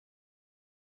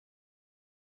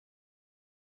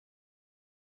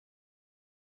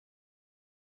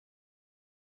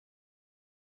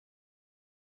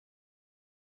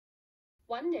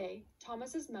One day,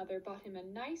 Thomas's mother bought him a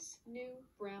nice, new,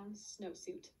 brown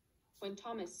snowsuit. When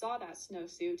Thomas saw that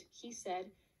snowsuit, he said,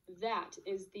 "That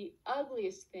is the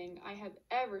ugliest thing I have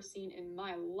ever seen in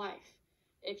my life.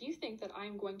 If you think that I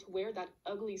am going to wear that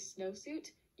ugly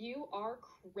snowsuit, you are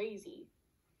crazy."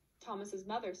 Thomas's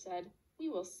mother said, "We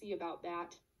will see about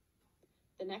that."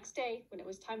 The next day, when it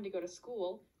was time to go to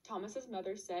school, Thomas's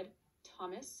mother said,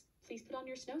 "Thomas, please put on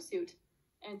your snowsuit."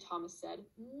 And Thomas said,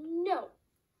 "No."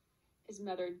 His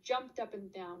mother jumped up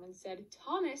and down and said,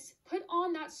 "Thomas, put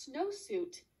on that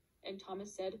snowsuit." And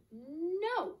Thomas said,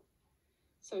 "No."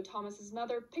 So Thomas's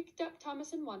mother picked up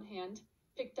Thomas in one hand,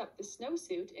 picked up the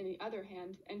snowsuit in the other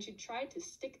hand, and she tried to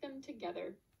stick them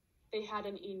together. They had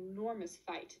an enormous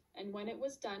fight, and when it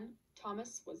was done,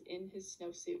 Thomas was in his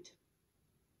snowsuit.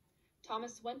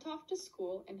 Thomas went off to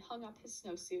school and hung up his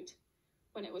snowsuit.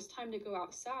 When it was time to go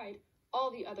outside, all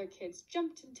the other kids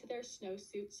jumped into their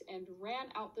snowsuits and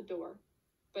ran out the door,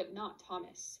 but not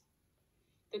Thomas.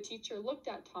 The teacher looked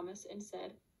at Thomas and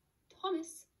said,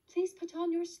 "Thomas, please put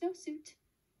on your snowsuit."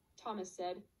 Thomas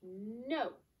said,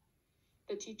 "No."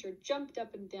 The teacher jumped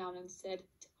up and down and said,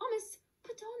 "Thomas,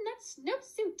 put on that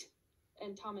snowsuit."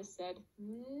 And Thomas said,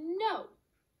 "No."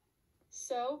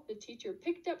 So the teacher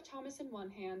picked up Thomas in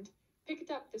one hand,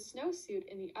 picked up the snowsuit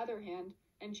in the other hand,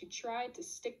 and she tried to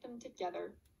stick them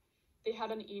together. They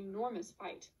had an enormous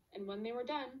fight, and when they were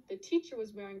done, the teacher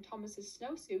was wearing Thomas's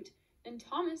snowsuit, and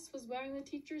Thomas was wearing the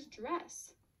teacher's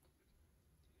dress.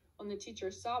 When the teacher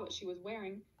saw what she was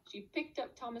wearing, she picked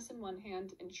up Thomas in one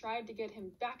hand and tried to get him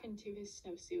back into his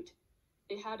snowsuit.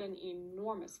 They had an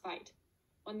enormous fight.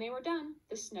 When they were done,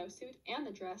 the snowsuit and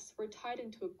the dress were tied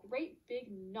into a great big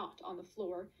knot on the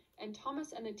floor, and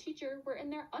Thomas and the teacher were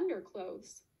in their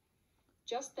underclothes.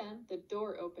 Just then, the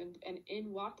door opened, and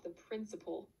in walked the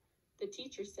principal. The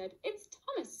teacher said, "It's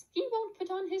Thomas. He won't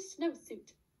put on his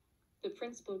snowsuit." The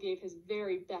principal gave his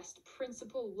very best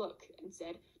principal look and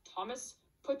said, "Thomas,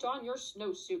 put on your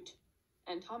snowsuit."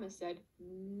 And Thomas said,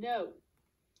 "No."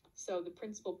 So the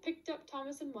principal picked up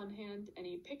Thomas in one hand, and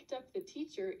he picked up the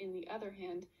teacher in the other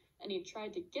hand, and he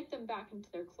tried to get them back into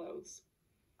their clothes.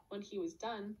 When he was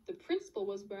done, the principal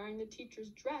was wearing the teacher's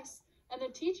dress, and the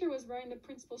teacher was wearing the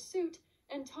principal's suit,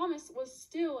 and Thomas was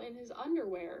still in his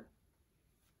underwear.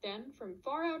 Then, from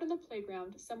far out in the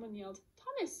playground, someone yelled,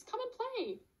 "Thomas, come and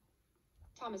play!"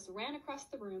 Thomas ran across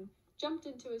the room, jumped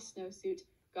into his snowsuit,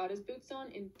 got his boots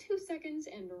on in 2 seconds,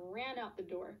 and ran out the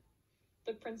door.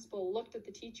 The principal looked at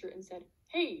the teacher and said,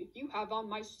 "Hey, you have on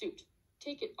my suit.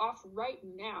 Take it off right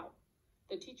now."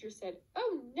 The teacher said,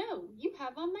 "Oh no, you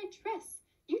have on my dress.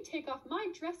 You take off my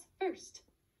dress first."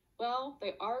 Well,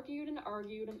 they argued and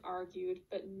argued and argued,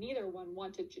 but neither one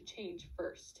wanted to change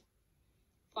first.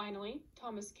 Finally,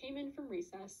 Thomas came in from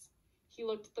recess. He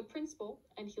looked at the principal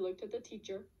and he looked at the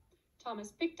teacher.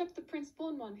 Thomas picked up the principal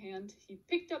in one hand, he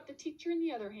picked up the teacher in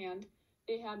the other hand.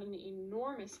 They had an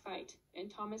enormous fight, and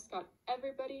Thomas got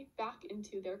everybody back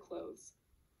into their clothes.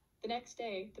 The next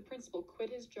day, the principal quit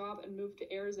his job and moved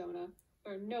to Arizona,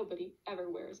 where nobody ever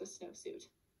wears a snowsuit.